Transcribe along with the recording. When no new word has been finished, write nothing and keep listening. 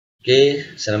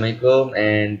Okay, Assalamualaikum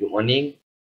and good morning.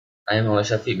 I'm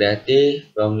Syafiq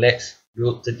from Lex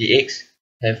Group 30X.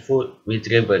 Have food with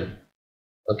travel.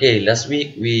 Okay, last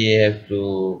week we have to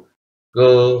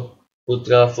go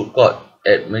Putra Food Court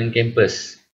at main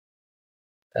campus.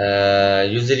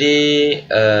 Usually,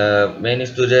 many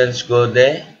students go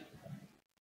there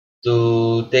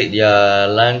to take their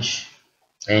lunch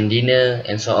and dinner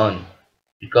and so on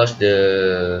because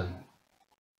the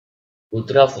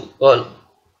Putra Food Court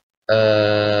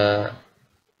uh,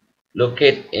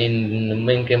 locate in the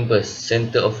main campus,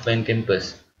 center of main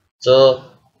campus. So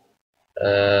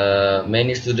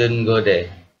many students go there.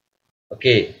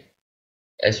 Okay,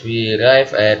 as we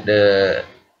arrive at the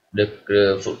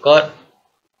food court,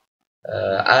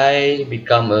 I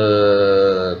become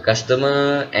a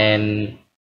customer and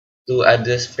two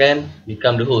others friend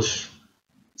become the host.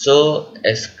 So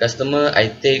as customer, I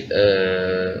take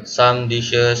some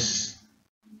dishes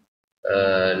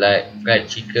like fried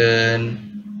chicken,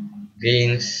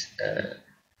 drinks,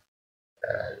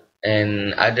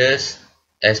 and others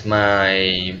as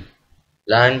my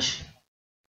lunch.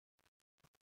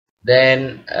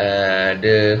 Then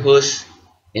the host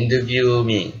interview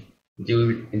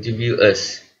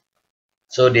us.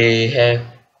 So they have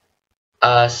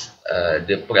asked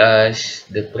the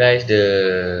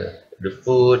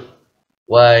food,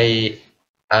 why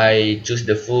I choose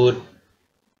the food,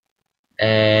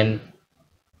 and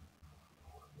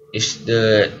is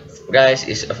the price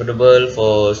is affordable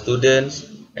for students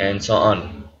and so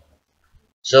on.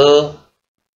 So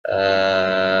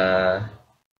uh,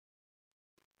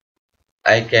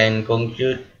 I can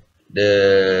conclude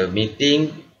the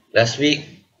meeting last week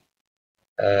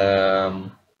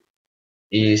um,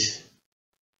 is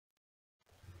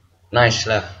nice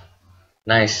lah,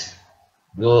 nice,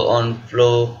 go on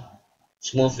flow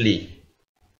smoothly.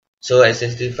 So I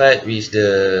satisfied with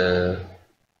the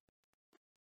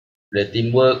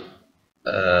teamwork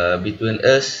between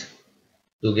us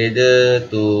together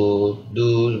to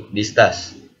do this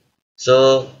task.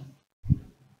 So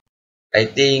I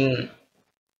think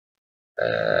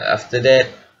after that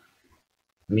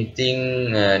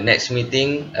meeting, next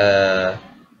meeting,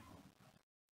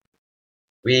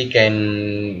 we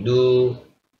can do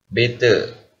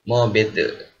better, more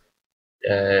better.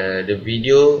 The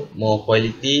video more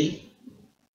quality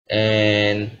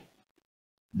and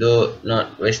do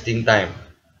not wasting time.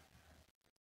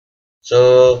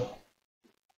 So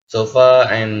far,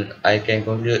 and I can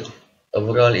conclude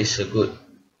overall is a good.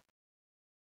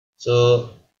 So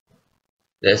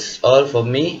that's all for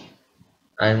me.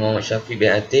 I'm Muhammad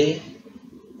Syafiq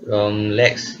from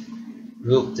Lex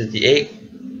Group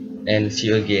 38, and see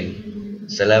you again.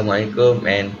 Assalamualaikum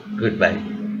and goodbye.